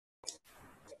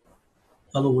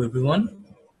Hello everyone,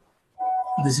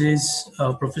 this is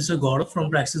Professor Gaurav from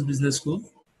Praxis Business School.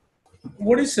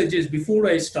 What I suggest before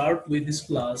I start with this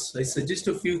class, I suggest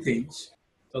a few things.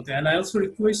 Okay, and I also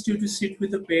request you to sit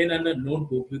with a pen and a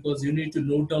notebook because you need to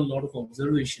note down a lot of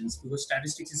observations because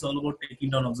statistics is all about taking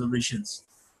down observations.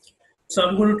 So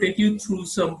I'm going to take you through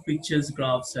some pictures,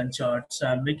 graphs, and charts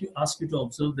and ask you to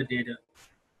observe the data.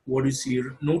 What you see,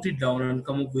 note it down and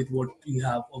come up with what you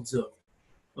have observed.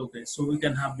 Okay, so we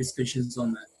can have discussions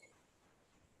on that.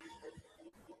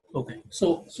 Okay,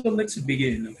 so let's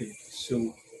begin. Okay,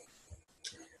 so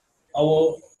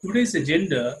our today's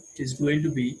agenda is going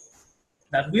to be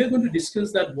that we are going to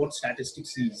discuss that what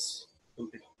statistics is.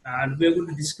 Okay, and we are going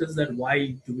to discuss that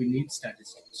why do we need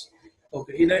statistics.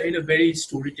 Okay, in a very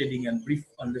storytelling and brief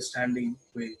understanding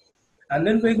way, and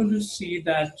then we're going to see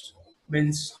that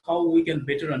means how we can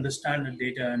better understand the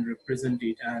data and represent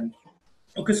it. And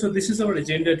okay, so this is our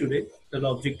agenda today. The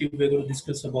objective we're going to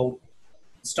discuss about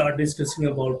start discussing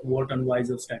about what and whys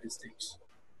of statistics.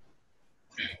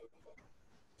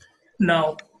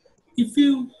 Now, if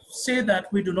you say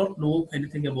that we do not know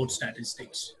anything about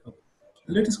statistics,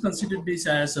 let us consider this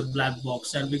as a black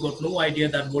box, and we got no idea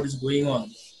that what is going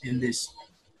on in this,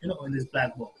 in this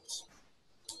black box.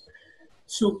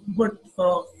 So, but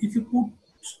if you put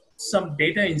some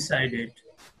data inside it,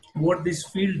 what this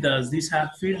field does,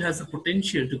 field has the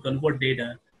potential to convert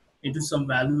data into some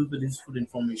valuable useful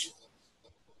information.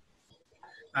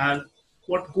 And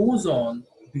what goes on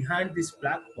behind this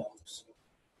black box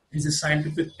is the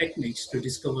scientific techniques to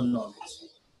discover knowledge.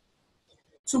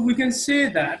 So we can say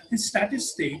that the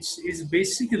statistics is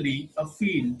basically a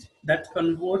field that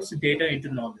converts data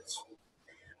into knowledge.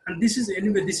 And this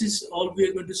is all we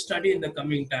are going to study in the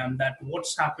coming time, that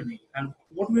what's happening. And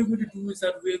what we're going to do is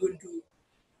that we're going to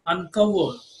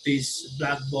uncover this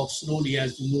black box slowly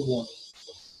as we move on.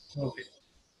 Okay.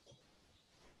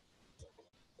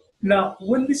 Now,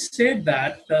 when we said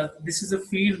that this is a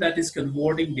field that is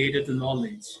converting data to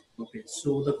knowledge, okay,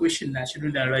 so the question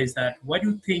naturally arises that why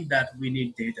do you think that we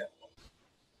need data?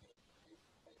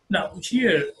 Now,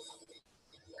 here,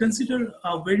 consider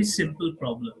a very simple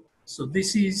problem. So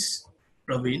this is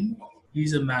Praveen.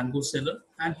 He's a mango seller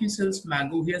and he sells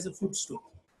mango. He has a food store.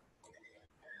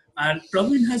 And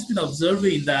Praveen has been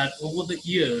observing that over the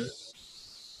year,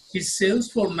 his sales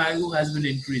for mango has been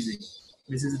increasing.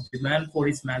 This is demand for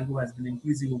his mango has been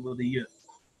increasing over the year.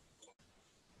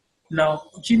 Now,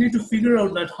 he need to figure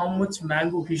out that how much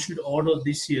mango he should order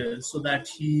this year so that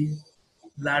he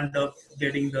land up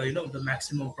getting the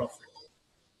maximum profit.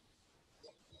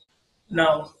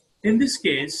 Now, in this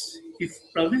case, if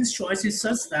Praveen's choice is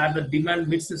such that the demand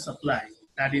meets the supply,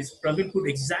 that is, Praveen could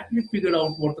exactly figure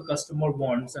out what the customer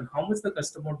wants and how much the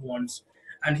customer wants,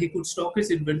 and he could stock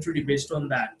his inventory based on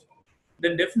that,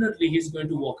 then definitely he's going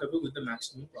to walk away with the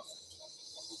maximum profit.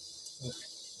 Okay.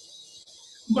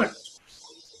 But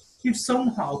if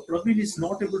somehow Praveen is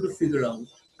not able to figure out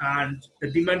and the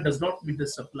demand does not meet the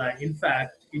supply, in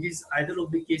fact, it is either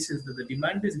of the cases that the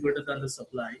demand is greater than the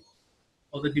supply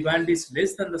or the demand is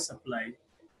less than the supply,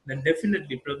 then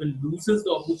definitely Praveen loses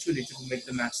the opportunity to make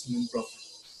the maximum profit.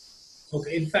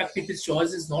 Okay, in fact, if his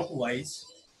choice is not wise,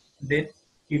 then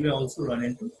he may also run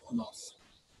into loss.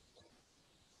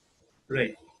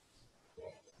 Right.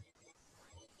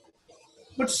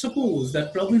 But suppose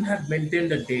that Praveen had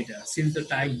maintained the data since the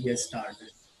time he has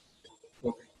started.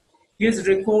 Okay. He has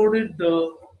recorded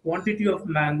the quantity of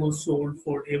mango sold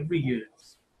for every year.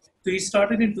 So he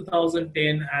started in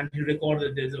 2010 and he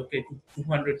recorded there's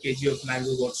 200 kg of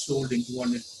mango got sold in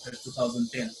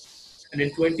 2010. And in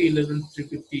 2011,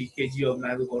 350 kg of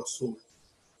mango got sold.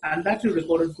 And that he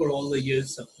recorded for all the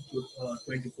years up to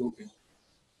 2014.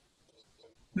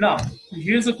 Now,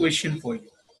 here's a question for you.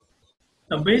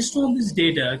 Now, based on this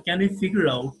data, can you figure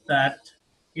out that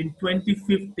in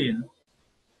 2015,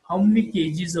 how many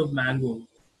kgs of mango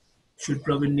should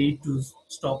Praveen need to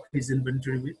stock his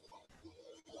inventory with?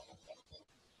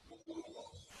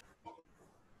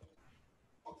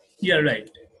 Yeah, right.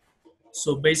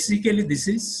 So basically, this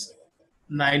is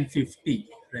 950,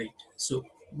 right? So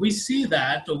we see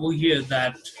that over here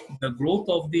that the growth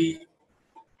of the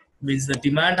means the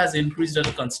demand has increased at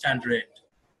a constant rate.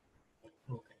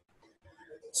 Okay.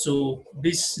 So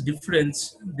this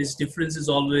difference is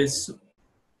always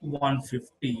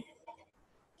 150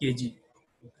 kg.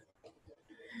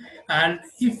 And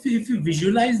if you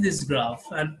visualize this graph,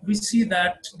 and we see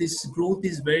that this growth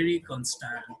is very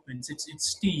constant, means it's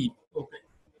steep. Okay.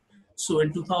 So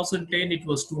in 2010 it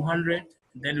was 200,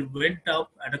 then it went up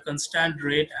at a constant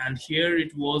rate, and here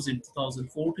it was in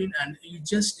 2014, and you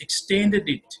just extended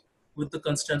it with the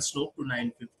constant slope to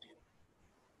 950.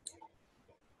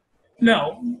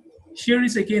 Now, here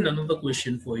is again another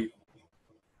question for you.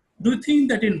 Do you think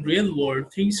that in real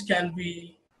world things can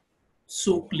be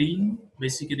so clean,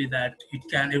 basically that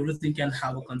everything can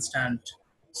have a constant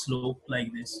slope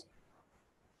like this?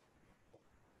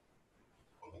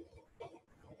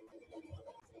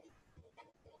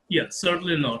 Yeah,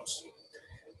 certainly not.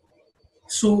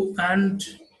 So, and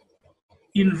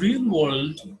in real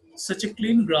world, such a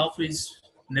clean graph is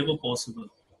never possible.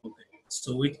 Okay.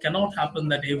 So it cannot happen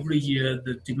that every year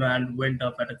the demand went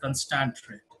up at a constant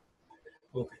rate.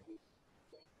 Okay.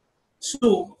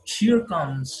 So here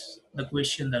comes the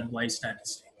question that why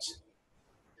statistics?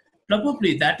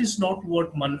 Probably that is not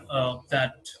what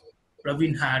that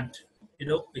Praveen had,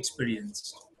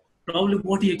 experienced. Probably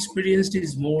what he experienced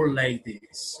is more like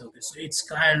this. Okay, so it's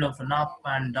kind of an up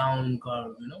and down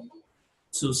curve.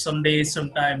 So some days,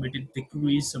 sometime it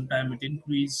decreased, sometime it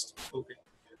increased. Okay,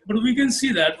 but we can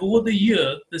see that over the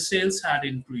year the sales had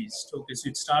increased. Okay, so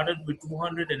it started with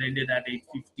 200 and ended at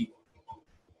 850.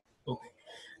 Okay.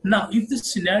 Now, if the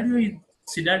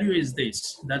scenario is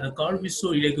this, that the curve is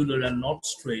so irregular and not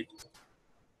straight,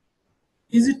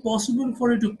 is it possible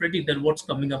for you to predict that what's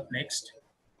coming up next?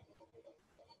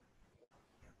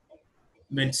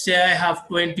 I mean, say I have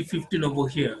 2015 over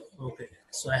here. Okay,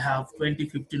 so I have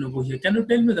 2015 over here. Can you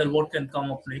tell me that what can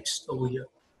come up next over here?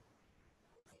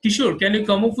 Kishore, can you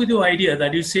come up with your idea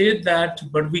that you said that,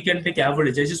 but we can take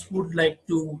average? I just would like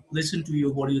to listen to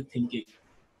you. What are you thinking?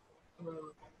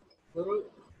 Overall,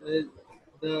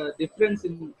 the difference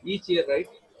in each year, right?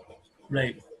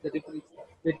 Right. The difference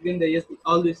between the years,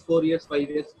 all these 4 years, 5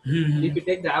 years. If Hmm. you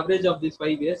take the average of these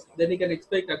 5 years, then you can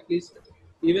expect at least,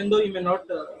 even though you may not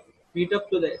meet up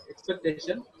to the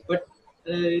expectation, but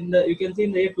in the you can see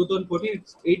in the year 2014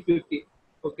 it's 850,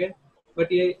 okay,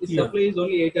 but its Yeah. supply is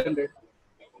only 800.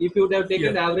 If you would have taken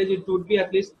Yeah. the average, it would be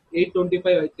at least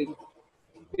 825, I think.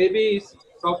 Maybe his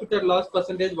profit or loss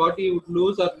percentage, what he would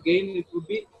lose or gain, it would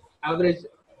be average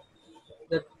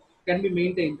that can be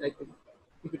maintained, I think,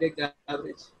 if you take the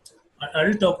average. Are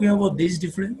you talking about this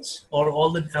difference or all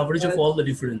the average of Uh, all the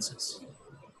differences?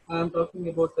 I'm talking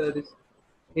about this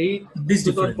 8 This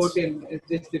difference. 2014 is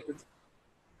this difference.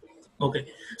 Okay,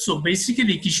 so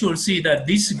basically, Kishore, see that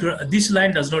this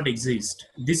line does not exist.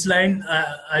 This line,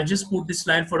 I just put this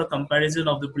line for a comparison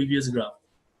of the previous graph.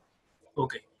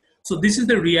 Okay, so this is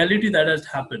the reality that has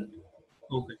happened.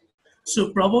 Okay,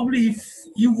 so probably if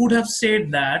you would have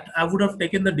said that, I would have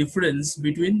taken the difference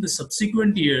between the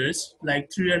subsequent years,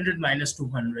 like 300 minus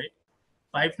 200,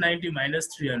 590 minus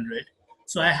 300.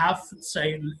 So I have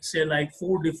say like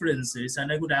four differences,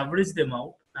 and I could average them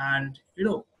out, and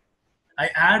I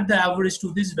add the average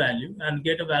to this value and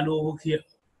get a value over here.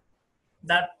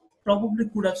 That probably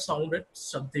could have sounded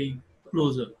something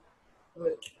closer. Uh,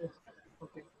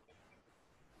 okay.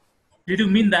 Did you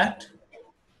mean that?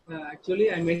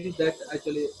 Actually, I meant that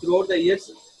actually throughout the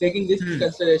years, taking this Hmm.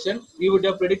 consideration, we would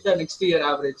have predicted the next year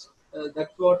average.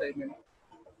 That's what I meant.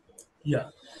 Yeah.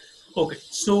 Okay.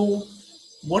 So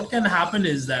what can happen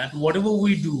is that whatever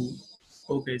we do,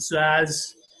 okay, so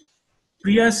as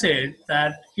Priya said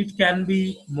that it can be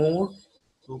more,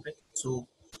 okay, so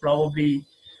probably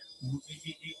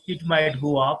it might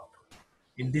go up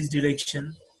in this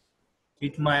direction,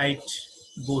 it might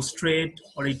go straight,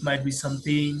 or it might be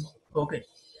something, okay.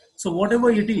 So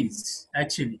whatever it is,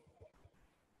 actually,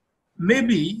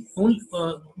 maybe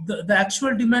the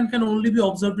actual demand can only be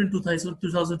observed in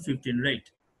 2015, right?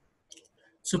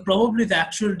 So probably the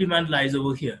actual demand lies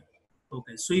over here.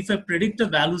 Okay, so if I predict a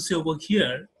value say over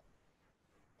here,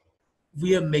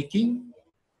 we are making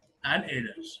an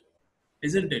error,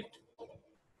 isn't it?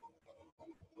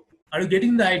 Are you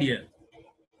getting the idea?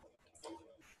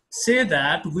 Say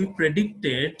that we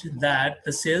predicted that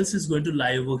the sales is going to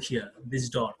lie over here, this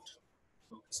dot.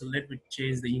 Okay, so let me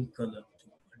change the ink color to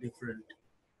a different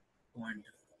point.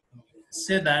 Okay.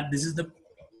 Say that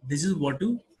this is what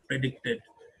you predicted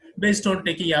based on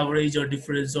taking average or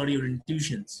difference or your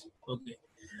intuitions. Okay.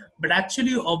 But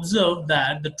actually you observe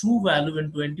that the true value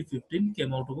in 2015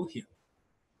 came out over here.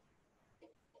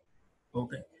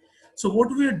 Okay. So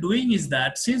what we are doing is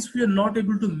that since we are not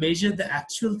able to measure the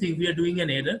actual thing, we are doing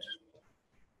an error,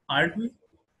 aren't we?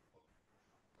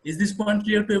 Is this point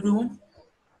clear to everyone?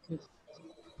 Yes.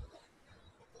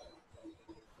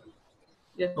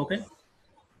 Yes. Okay.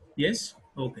 Yes.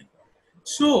 Okay.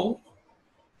 So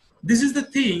this is the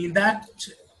thing that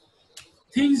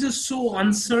things are so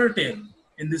uncertain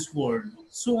in this world,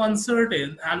 so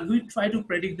uncertain, and we try to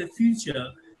predict the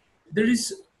future. There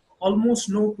is almost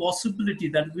no possibility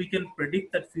that we can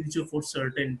predict that future for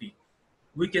certainty.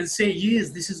 We can say, yes,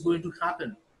 this is going to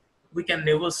happen. We can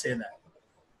never say that.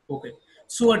 Okay.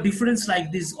 So a difference like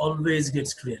this always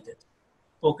gets created.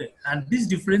 Okay, and this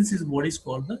difference is what is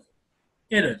called the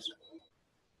error.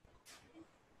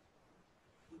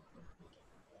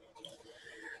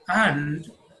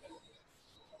 And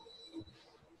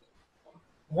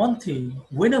one thing,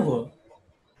 whenever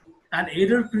an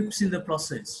error creeps in the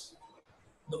process,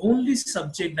 the only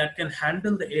subject that can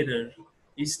handle the error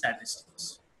is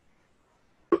statistics.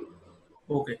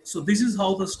 Okay, so this is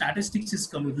how the statistics is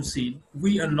coming to see.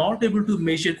 We are not able to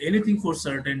measure anything for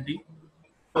certainty.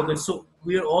 Okay, so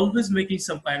we are always making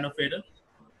some kind of error,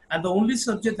 and the only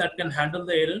subject that can handle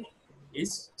the error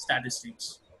is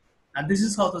statistics. And this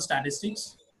is how the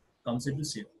statistics comes into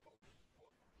see.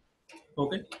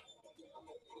 Okay,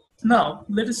 now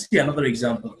let us see another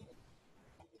example.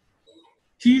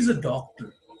 He is a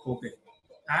doctor, okay,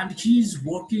 and he is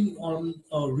working on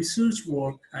research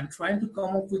work and trying to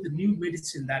come up with a new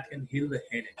medicine that can heal the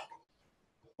headache.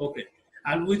 Okay.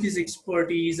 And with his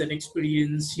expertise and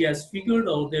experience, he has figured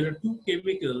out there are two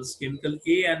chemicals, chemical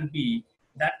A and B,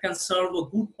 that can serve a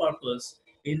good purpose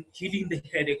in healing the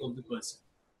headache of the person.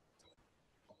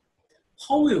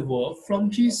 However,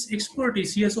 from his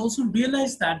expertise, he has also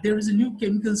realized that there is a new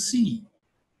chemical C.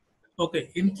 Okay,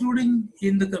 including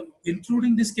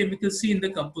this chemical C in the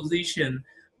composition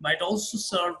might also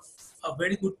serve a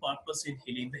very good purpose in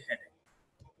healing the headache.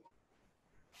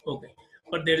 Okay,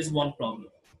 but there is one problem.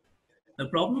 The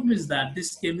problem is that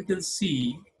this chemical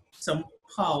C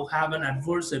somehow have an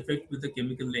adverse effect with the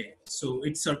chemical A. So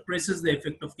it suppresses the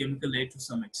effect of chemical A to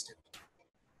some extent.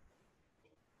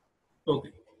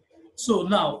 Okay. So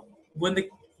now when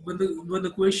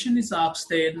the question is asked,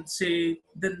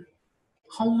 then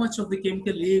how much of the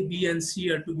chemical A, B, and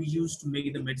C are to be used to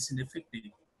make the medicine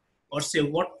effective? Or say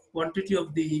what quantity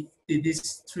of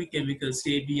these three chemicals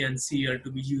A, B, and C are to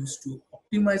be used to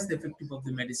optimize the effectiveness of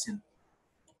the medicine?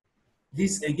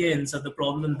 These again are the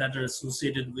problems that are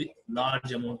associated with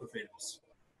large amount of errors.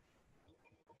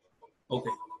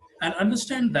 Okay, and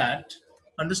understand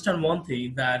one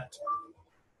thing, that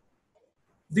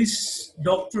this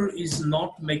doctor is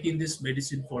not making this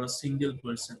medicine for a single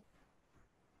person.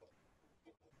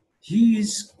 He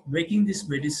is making this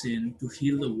medicine to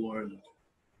heal the world.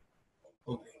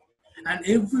 Okay, and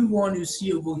everyone you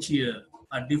see over here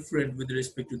are different with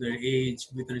respect to their age,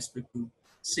 with respect to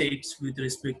sex, with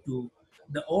respect to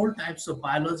the all types of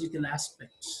biological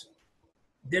aspects.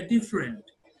 They're different.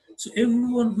 So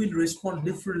everyone will respond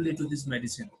differently to this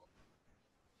medicine.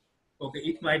 Okay,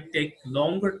 it might take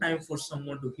longer time for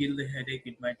someone to heal the headache.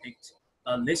 It might take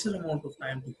a lesser amount of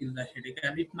time to heal the headache,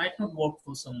 and it might not work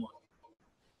for someone.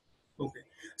 Okay,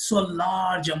 so a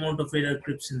large amount of error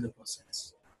creeps in the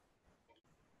process.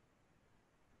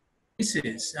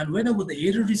 And whenever the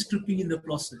error is creeping in the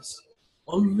process,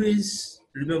 always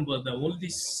remember the only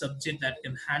subject that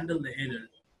can handle the error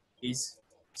is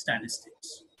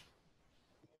statistics.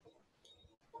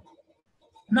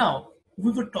 Now,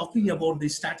 we were talking about the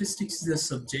statistics is a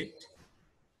subject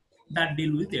that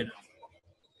deal with error.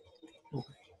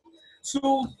 Okay.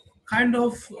 So, kind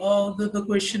of the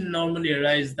question normally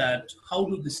arises that how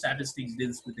do the statistics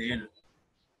deals with the error?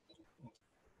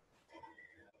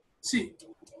 See,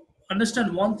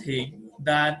 understand one thing,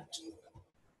 that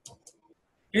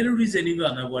error is anyway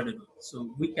unavoidable.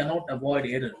 So we cannot avoid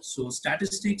error. So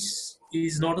statistics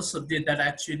is not a subject that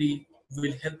actually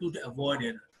will help you to avoid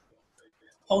error.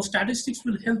 How statistics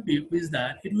will help you is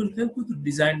that it will help you to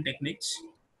design techniques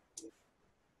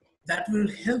that will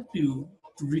help you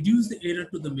to reduce the error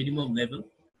to the minimum level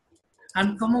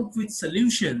and come up with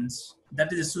solutions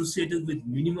that is associated with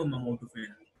minimum amount of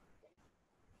error.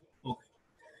 Okay.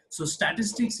 So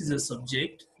statistics is a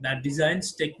subject that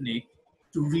designs technique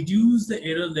to reduce the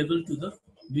error level to the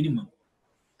minimum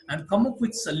and come up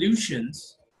with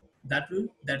solutions that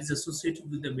is associated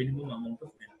with the minimum amount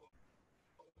of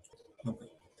error. Okay.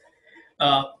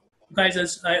 Uh, Guys,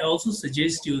 as I also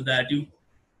suggest you that you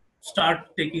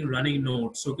start taking running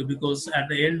notes, okay, because at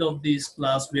the end of this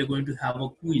class we are going to have a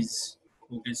quiz,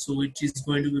 okay, so it is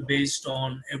going to be based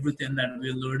on everything that we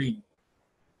are learning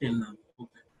till now.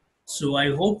 Okay, so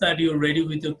I hope that you're ready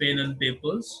with your pen and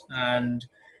papers and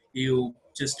you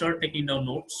just start taking down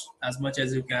notes as much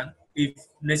as you can. If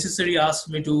necessary, ask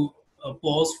me to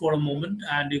pause for a moment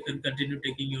and you can continue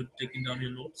taking down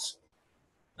your notes,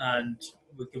 and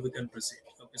we can proceed.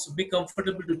 Okay, so be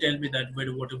comfortable to tell me that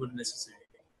whatever necessary.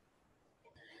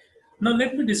 Now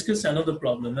let me discuss another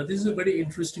problem. Now this is a very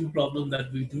interesting problem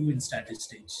that we do in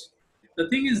statistics. The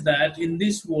thing is that in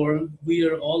this world, we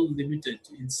are all limited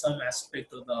in some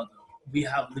aspect or the other. We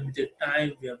have limited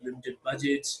time, we have limited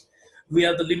budgets, we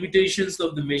have the limitations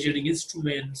of the measuring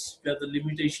instruments, we have the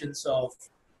limitations of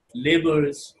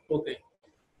labors. Okay.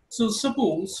 So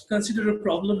suppose, consider a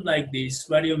problem like this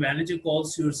where your manager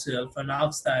calls yourself and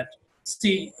asks that,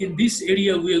 see, in this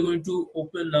area we are going to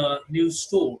open a new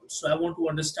store. So I want to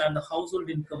understand the household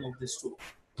income of this store.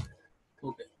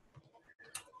 Okay.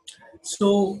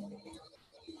 So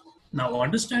now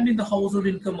understanding the household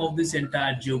income of this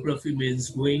entire geography means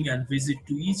going and visit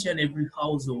to each and every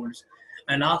household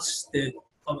and ask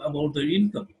about their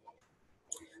income.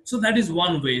 So that is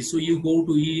one way. So you go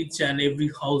to each and every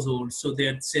household. So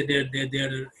they say there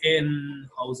are n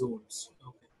households.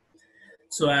 Okay.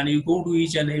 So and you go to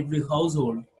each and every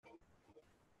household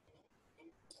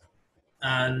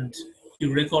and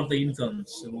you record the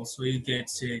incomes. So you get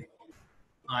say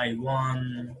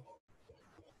I1,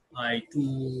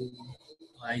 I2,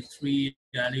 I3,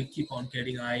 and you keep on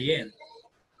getting IN.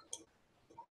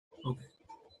 Okay.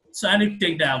 So and you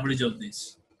take the average of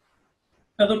this.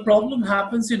 Now the problem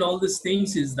happens in all these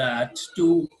things is that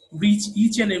to reach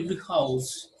each and every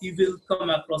house, you will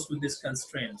come across with these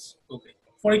constraints. Okay.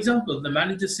 For example, the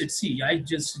manager said, see, I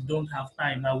just don't have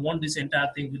time. I want this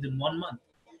entire thing within 1 month.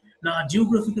 Now,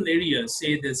 geographical areas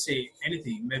say they say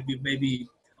anything, maybe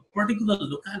a particular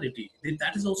locality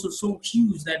that is also so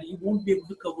huge that you won't be able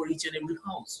to cover each and every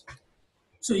house.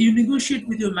 So you negotiate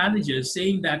with your manager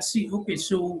saying that, see, okay,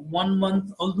 so 1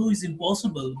 month, although is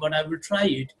impossible, but I will try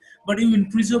it. But you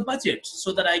increase your budget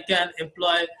so that I can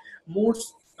employ more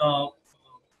uh,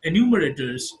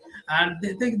 enumerators and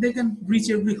they can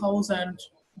reach every house and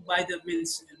by the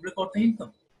means record the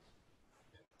income.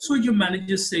 So your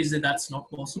manager says that that's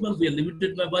not possible. We are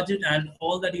limited by budget and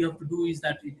all that you have to do is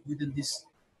that within this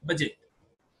budget.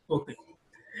 Okay.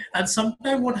 And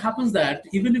sometimes what happens that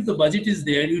even if the budget is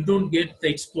there, you don't get the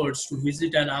experts to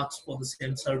visit and ask for the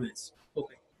same service.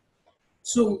 Okay.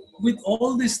 So with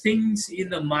all these things in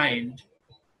the mind,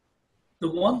 the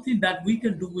one thing that we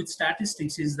can do with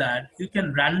statistics is that you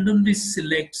can randomly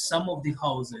select some of the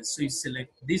houses. So you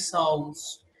select this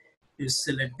house, you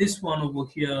select this one over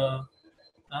here,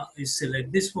 you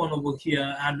select this one over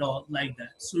here, and all like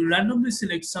that. So you randomly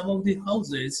select some of the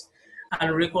houses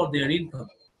and record their income.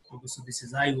 Okay, so this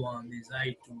is I1, this is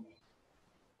I2,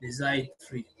 this is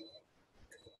I3.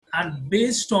 And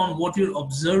based on what you're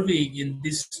observing in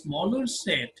this smaller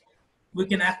set, we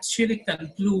can actually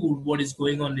conclude what is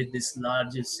going on in this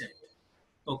larger set.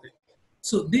 Okay.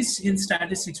 So this in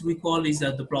statistics we call is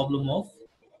that the problem of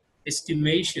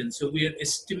estimation. So we are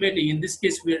estimating, in this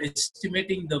case, we are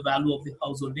estimating the value of the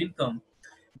household income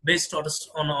based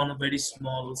on a very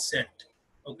small set.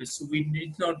 Okay, so we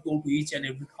need not go to each and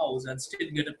every house and still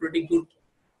get a pretty good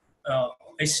uh,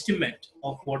 estimate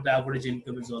of what the average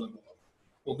income is all about.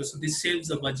 Okay, so this saves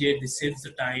the budget, this saves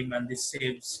the time, and this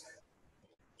saves,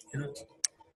 you know,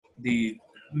 the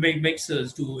makes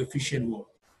us do efficient work.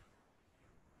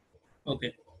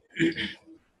 Okay,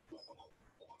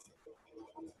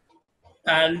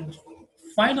 and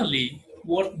finally,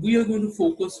 what we are going to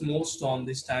focus most on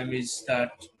this time is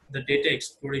that the data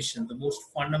exploration, the most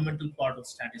fundamental part of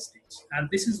statistics, and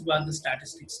this is where the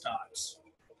statistics starts.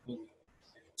 Okay.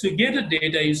 So you get a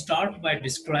data, you start by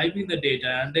describing the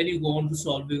data, and then you go on to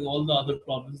solving all the other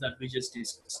problems that we just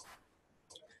discussed.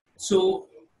 So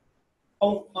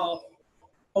our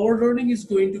learning is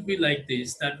going to be like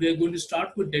this, that we are going to start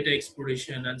with data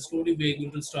exploration and slowly we are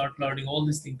going to start learning all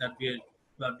these things that we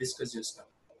have discussed just now.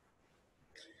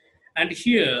 And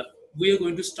here we are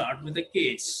going to start with a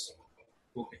case.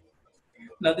 Okay.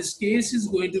 Now this case is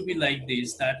going to be like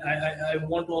this, that I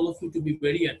want all of you to be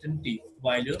very attentive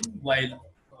while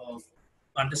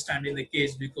understanding the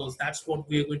case, because that's what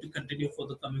we are going to continue for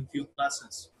the coming few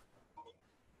classes.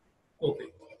 Okay.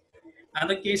 And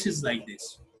the case is like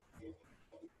this.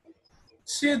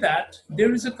 Say that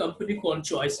there is a company called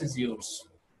Choice is Yours.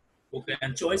 Okay,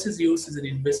 and Choice is Yours is an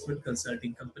investment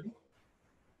consulting company.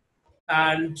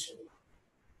 And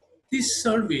this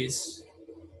service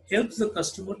helps the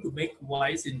customer to make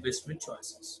wise investment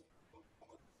choices.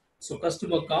 So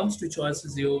customer comes to Choice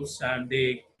is Yours and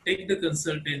they take the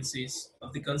consultancies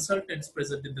of the consultants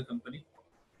present in the company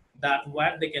that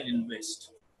where they can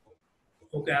invest.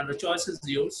 Okay, and the Choice is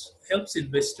Yours helps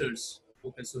investors.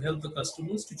 Okay, so help the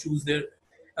customers to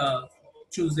uh,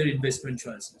 choose their investment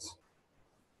choices.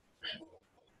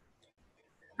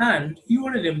 And you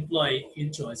are an employee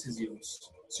in Choice is Yours.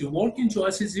 So you work in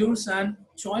Choice is Yours, and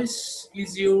Choice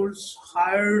is Yours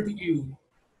hired you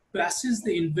to assist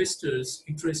the investors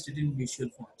interested in mutual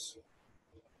funds.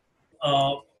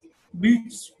 Uh,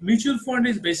 Mutual fund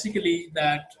is basically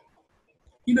that,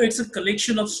 it's a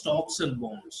collection of stocks and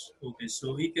bonds. Okay,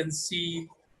 so we can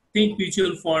think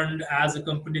mutual fund as a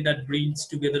company that brings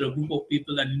together a group of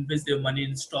people and invest their money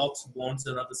in stocks, bonds,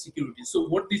 and other securities. So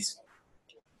what this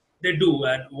They do,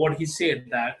 and what he said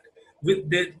that with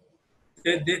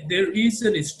there is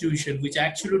an institution which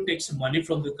actually takes money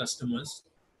from the customers,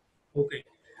 okay,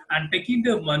 and taking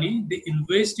the money, they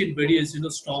invest in various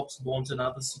stocks, bonds, and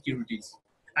other securities,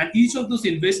 and each of those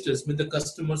investors, with the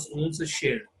customers, owns a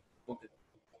share, okay,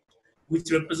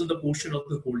 which represent the portion of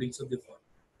the holdings of the fund.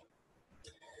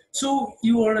 So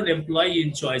you are an employee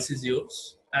in choice is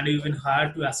yours, and you've been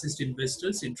hired to assist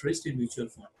investors' interest in mutual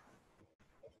fund.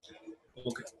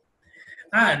 Okay.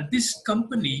 And this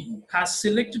company has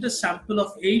selected a sample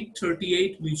of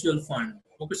 838 mutual fund.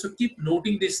 Okay, so keep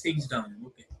noting these things down.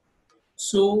 Okay.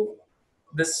 So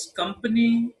this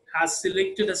company has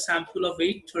selected a sample of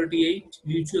 838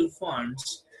 mutual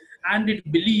funds, and it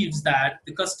believes that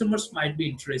the customers might be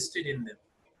interested in them.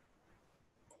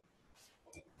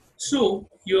 So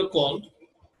you are called,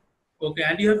 okay,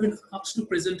 and you have been asked to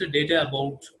present a data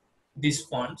about these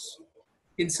funds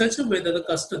in such a way that the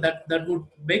customer that would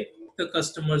make the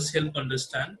customers help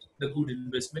understand the good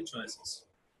investment choices.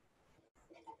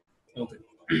 Okay.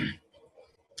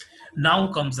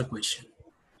 Now comes the question.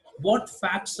 What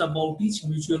facts about each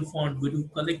mutual fund will you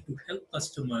collect to help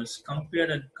customers compare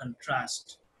and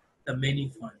contrast the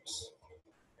many funds?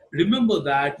 Remember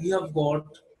that you have got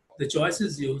the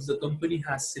choices used. The company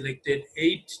has selected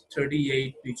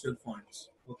 838 mutual funds.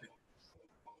 Okay.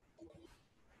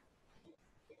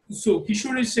 So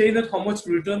Kishore is saying that how much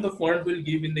return the fund will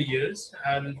give in the years,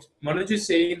 and Manoj is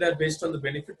saying that based on the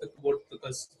benefit that what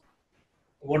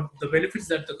the benefits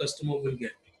that the customer will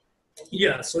get.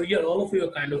 Yeah, so yeah, all of you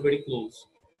are kind of very close.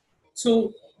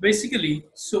 So basically,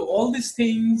 so all these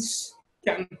things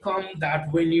can come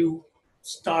that when you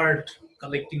start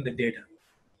collecting the data.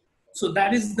 So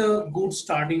that is the good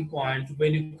starting point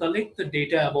when you collect the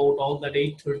data about all that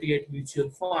 838 mutual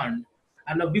fund.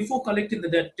 And now before collecting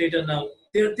the data now,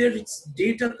 there is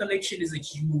data collection is a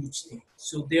huge thing.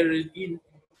 So there is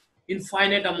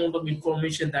infinite amount of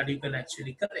information that you can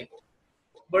actually collect.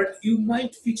 But you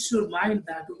might fix your mind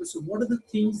that, okay, so what are the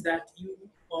things that you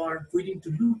are willing to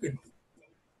look into?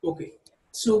 Okay.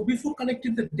 So before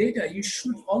collecting the data, you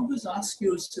should always ask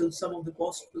yourself some of the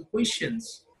possible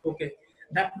questions. Okay.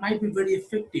 That might be very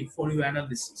effective for your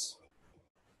analysis.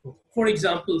 For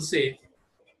example, say,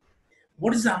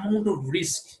 what is the amount of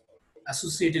risk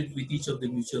associated with each of the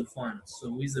mutual funds?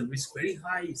 So is the risk very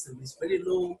high? Is the risk very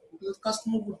low? Because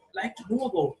customer would like to know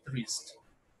about the risk.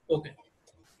 Okay.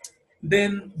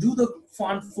 Then do the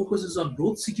fund focuses on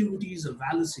growth securities or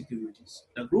value securities?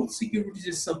 Now, growth securities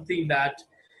is something that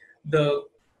the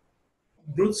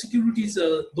growth securities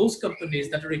are those companies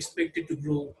that are expected to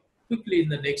grow quickly in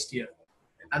the next year.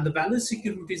 And the value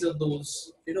securities are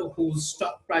those, whose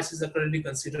stock prices are currently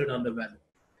considered undervalued.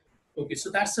 Okay, so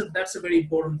that's a very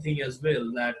important thing as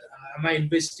well. That am I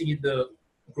investing in the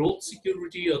growth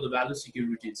security or the value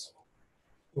securities?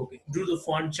 Okay, do the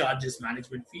fund charges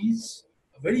management fees?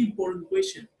 A very important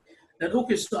question. That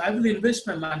okay, so I will invest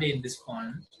my money in this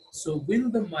fund. So will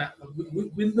the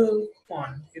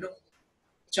fund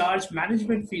charge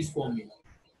management fees for me?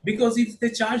 Because if they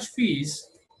charge fees,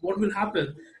 what will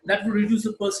happen? That will reduce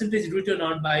the percentage return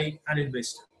earned by an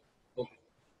investor. Okay.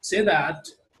 Say that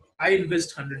I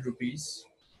invest 100 rupees,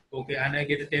 okay, and I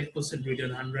get a 10% return,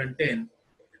 110.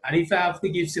 And if I have to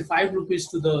give say 5 rupees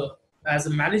to the as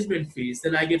a management fees,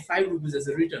 then I get 5 rupees as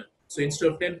a return. So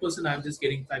instead of 10%, I'm just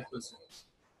getting 5%. So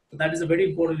that is a very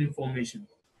important information.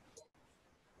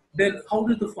 Then how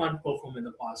did the fund perform in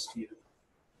the past year?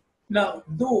 Now,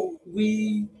 though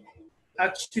we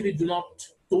actually do not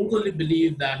totally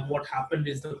believe that what happened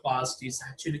in the past is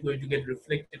actually going to get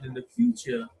reflected in the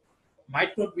future,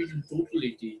 might not be in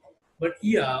totality, but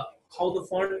yeah, how the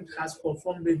fund has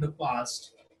performed in the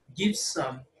past gives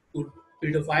some good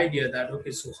bit of idea that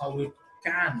okay, so how it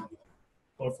can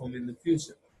perform in the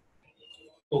future.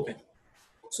 Okay.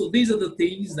 So these are the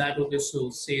things that okay, so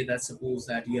say that suppose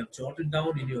that you have jotted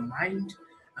down in your mind,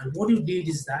 and what you did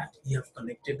is that you have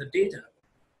collected the data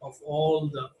of all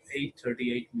the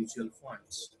 838 mutual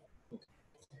funds. Okay.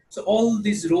 So all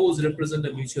these rows represent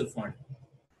a mutual fund.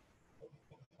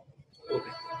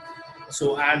 Okay.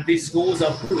 So and this goes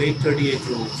up to 838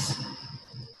 rows.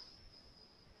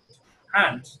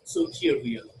 And so here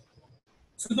we are.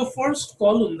 So the first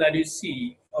column that you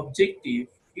see, objective,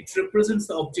 it represents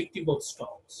the objective of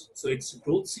stocks. So it's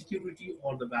growth security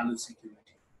or the value security.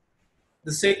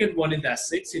 The second one is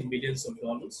assets in millions of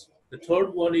dollars. The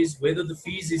third one is whether the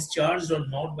fees is charged or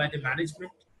not by the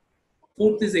management.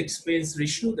 Fourth is expense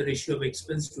ratio, the ratio of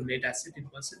expense to net asset in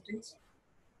percentage.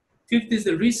 Fifth is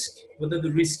the risk, whether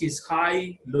the risk is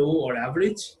high, low, or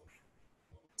average.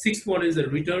 Sixth one is the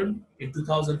return in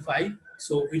 2005.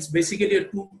 So it's basically a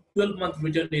 12-month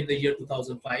return in the year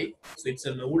 2005. So it's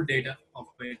an old data of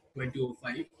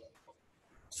 2005.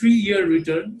 3-year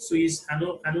return. So it's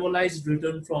annualized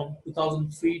return from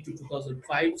 2003 to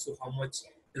 2005. So how much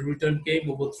the return came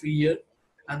over 3 year,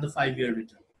 and the 5-year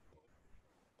return.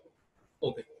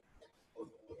 Okay.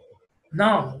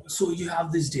 Now, so you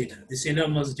have this data, this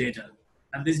enormous data,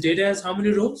 and this data has how many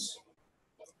rows?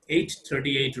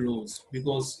 838 rows,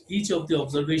 because each of the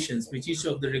observations, which each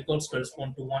of the records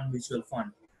correspond to one mutual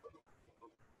fund.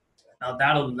 Now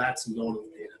that's a lot of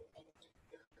data.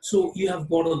 So you have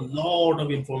got a lot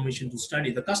of information to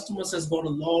study. The customers has got a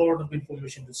lot of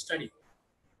information to study.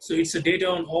 So it's a data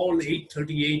on all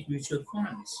 838 mutual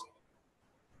funds.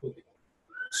 Okay.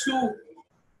 So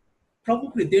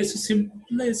probably there's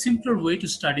a simpler way to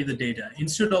study the data.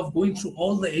 Instead of going through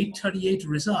all the 838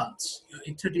 results,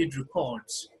 838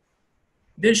 records,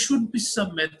 there should be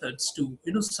some methods to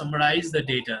summarize the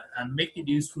data and make it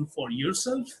useful for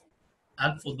yourself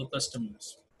and for the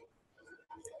customers.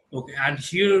 Okay, and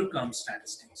here comes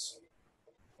statistics.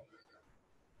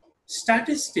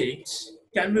 Statistics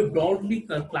can be broadly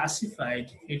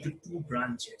classified into two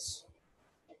branches.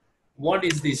 One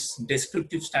is this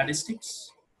descriptive statistics,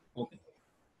 okay,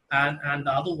 and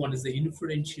the other one is the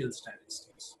inferential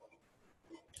statistics.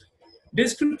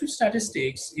 Descriptive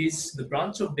statistics is the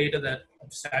branch of data that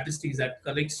statistics that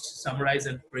collects, summarizes,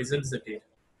 and presents the data.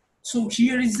 So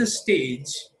here is the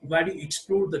stage where you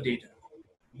explore the data,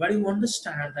 where you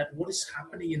understand that what is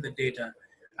happening in the data,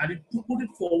 and to put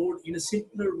it forward in a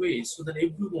simpler way so that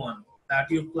everyone,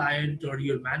 that your client or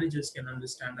your managers can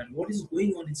understand that what is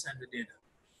going on inside the data.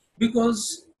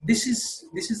 Because this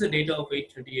is the data of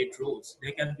 838 rows.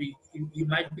 There can be, you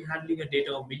might be handling a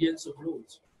data of millions of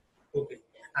rows, okay,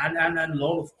 and a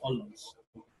lot of columns.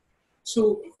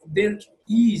 So there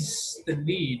is the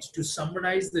need to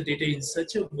summarize the data in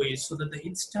such a way so that the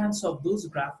instance of those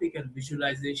graphic and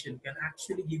visualization can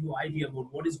actually give you idea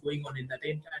about what is going on in that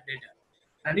entire data.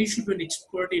 And you should be an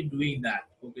expert in doing that.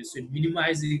 Okay, so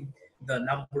minimizing the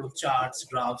number of charts,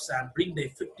 graphs, and bring the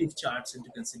effective charts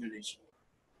into consideration.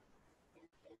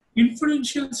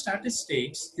 Inferential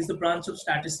statistics is the branch of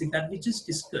statistics that we just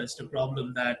discussed, a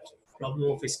problem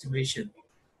of estimation.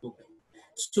 Okay.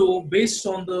 So based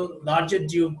on the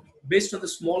based on the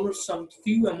smaller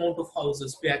few amount of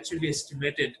houses, we actually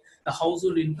estimated the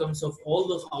household incomes of all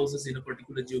the houses in a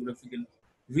particular geographical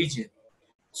region.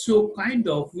 So kind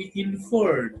of we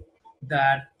inferred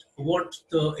that what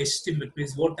the estimate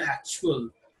means, what the actual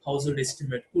household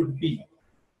estimate could be.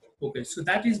 Okay, so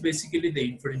that is basically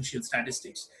the inferential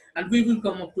statistics, and we will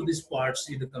come up to these parts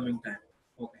in the coming time.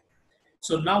 Okay.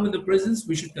 So now in the presence,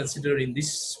 we should consider in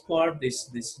this part, this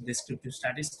descriptive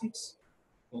statistics.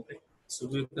 Okay. So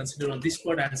we'll consider on this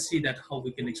part and see that how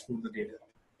we can explore the data.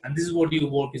 And this is what your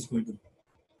work is going to be.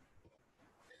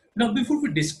 Now, before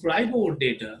we describe our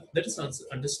data, let us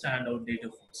understand our data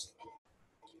first.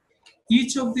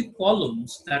 Each of the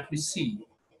columns that we see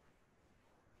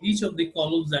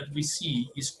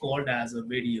is called as a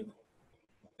variable.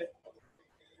 Okay?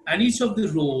 And each of the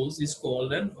rows is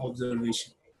called an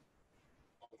observation.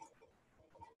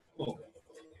 Okay.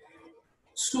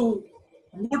 So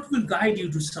what will guide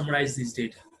you to summarize this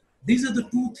data? These are the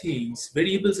two things,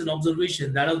 variables and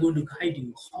observation, that are going to guide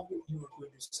you how you are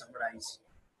going to summarize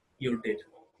your data.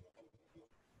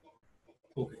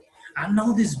 Okay. And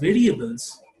now these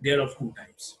variables, they are of two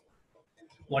types.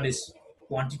 One is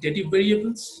quantitative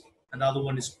variables, another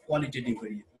one is qualitative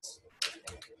variables.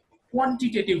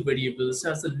 Quantitative variables,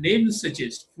 as the name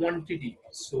suggests, quantity.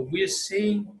 So we are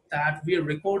saying that we are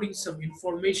recording some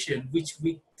information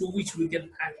to which we can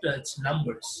attach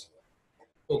numbers.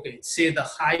 Okay, say the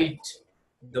height,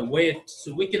 the weight,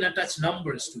 so we can attach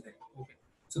numbers to them. Okay,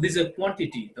 so this is a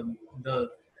quantity.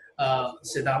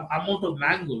 Say the amount of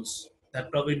mangoes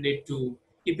that Praveen need to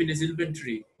keep in his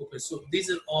inventory. Okay, so these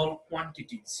are all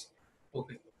quantities.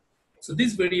 Okay, so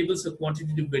these variables are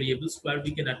quantitative variables where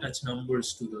we can attach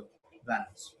numbers to the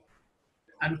values.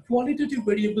 And qualitative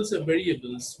variables are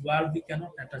variables where we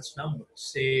cannot attach numbers.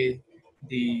 Say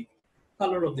the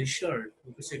color of the shirt,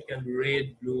 because it can be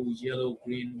red, blue, yellow,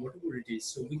 green, whatever it is.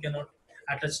 So we cannot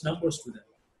attach numbers to them.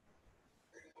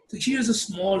 So here's a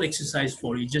small exercise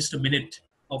for you, just a minute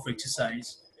of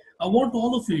exercise. I want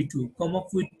all of you to come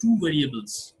up with two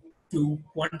variables, two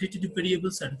quantitative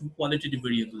variables and two qualitative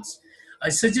variables. I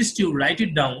suggest you write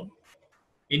it down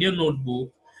in your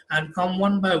notebook and come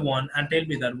one by one and tell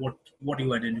me that what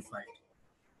you identified.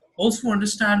 Also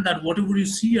understand that whatever you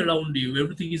see around you,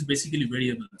 everything is basically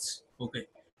variables. Okay,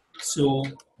 so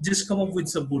just come up with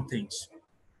some good things.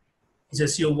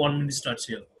 Just your 1 minute starts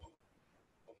here.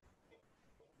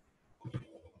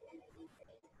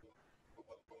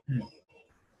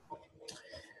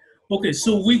 Okay,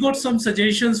 so we got some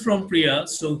suggestions from Priya.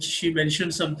 So she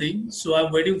mentioned something. So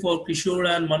I'm waiting for Kishore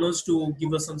and Manoj to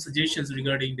give us some suggestions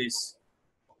regarding this.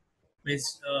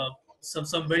 Means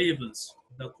some variables,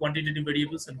 the quantitative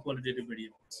variables and qualitative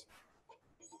variables.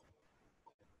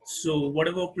 So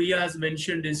whatever Priya has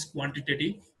mentioned is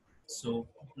quantitative. So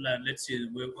let's see.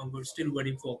 We're still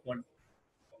waiting for one.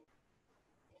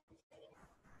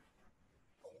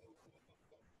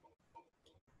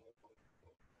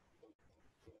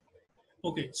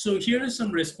 Okay, so here are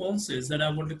some responses that I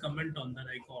want to comment on that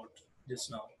I got just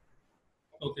now.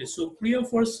 Okay, so Priya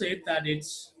first said that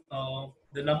it's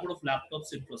the number of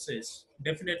laptops in process.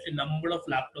 Definitely, number of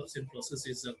laptops in process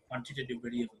is a quantitative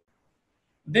variable.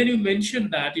 Then you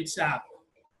mentioned that it's app.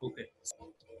 Okay,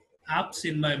 apps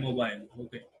in my mobile.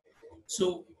 Okay,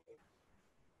 so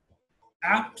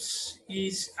app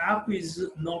is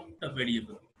not a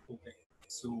variable. Okay,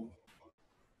 so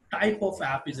type of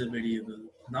app is a variable.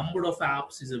 Number of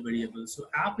apps is a variable. So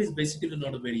app is basically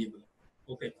not a variable.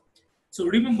 Okay, so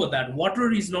remember that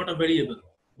water is not a variable,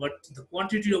 but the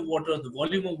quantity of water, the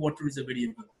volume of water is a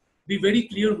variable. Be very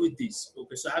clear with this.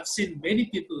 Okay, so I've seen many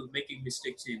people making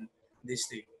mistakes in this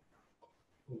thing.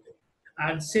 Okay,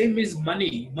 and same is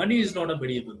money. Money is not a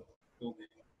variable. Okay,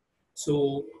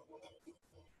 so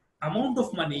amount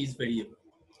of money is variable.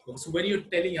 Okay, so when you're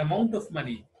telling amount of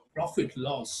money, profit,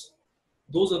 loss,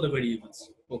 those are the variables.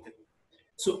 Okay,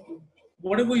 so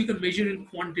whatever you can measure in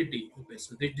quantity. Okay,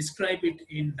 so they describe it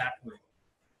in that way.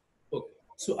 Okay.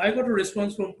 So I got a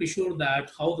response from Kishore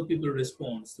that how the people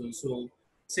respond. So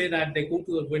say that they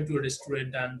went to a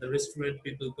restaurant and the restaurant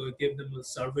people gave them a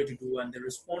survey to do and they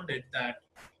responded that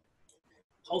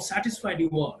how satisfied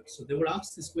you are. So they were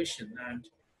asked this question and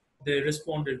they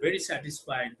responded very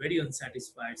satisfied, very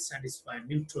unsatisfied, satisfied,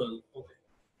 neutral. Okay.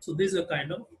 So these are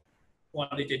kind of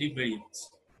qualitative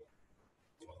variables.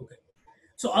 Okay.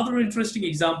 So other interesting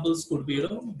examples could be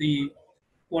the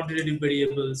quantitative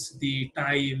variables, the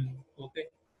time, okay,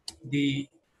 the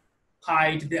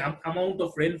height, the amount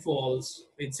of rainfalls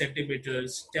in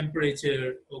centimeters,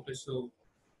 temperature, okay, so,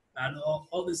 and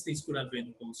all these things could have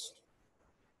been posed.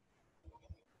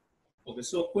 Okay,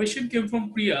 so a question came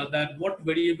from Priya that what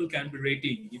variable can be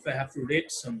rating if I have to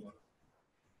rate someone.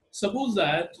 Suppose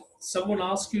that someone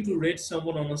asks you to rate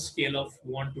someone on a scale of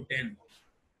 1 to 10.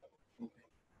 Okay.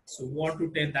 So 1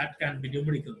 to 10, that can be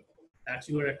numerical, that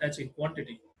you are attaching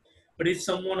quantity. But if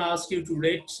someone asks you to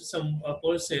rate some a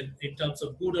person in terms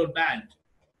of good or bad,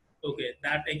 okay,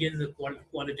 that again is a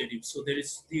qualitative. So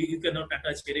you cannot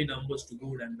attach any numbers to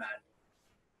good and bad.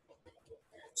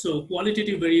 So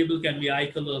qualitative variable can be eye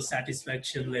color,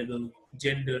 satisfaction level,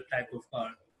 gender, type of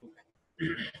car.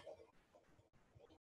 Okay.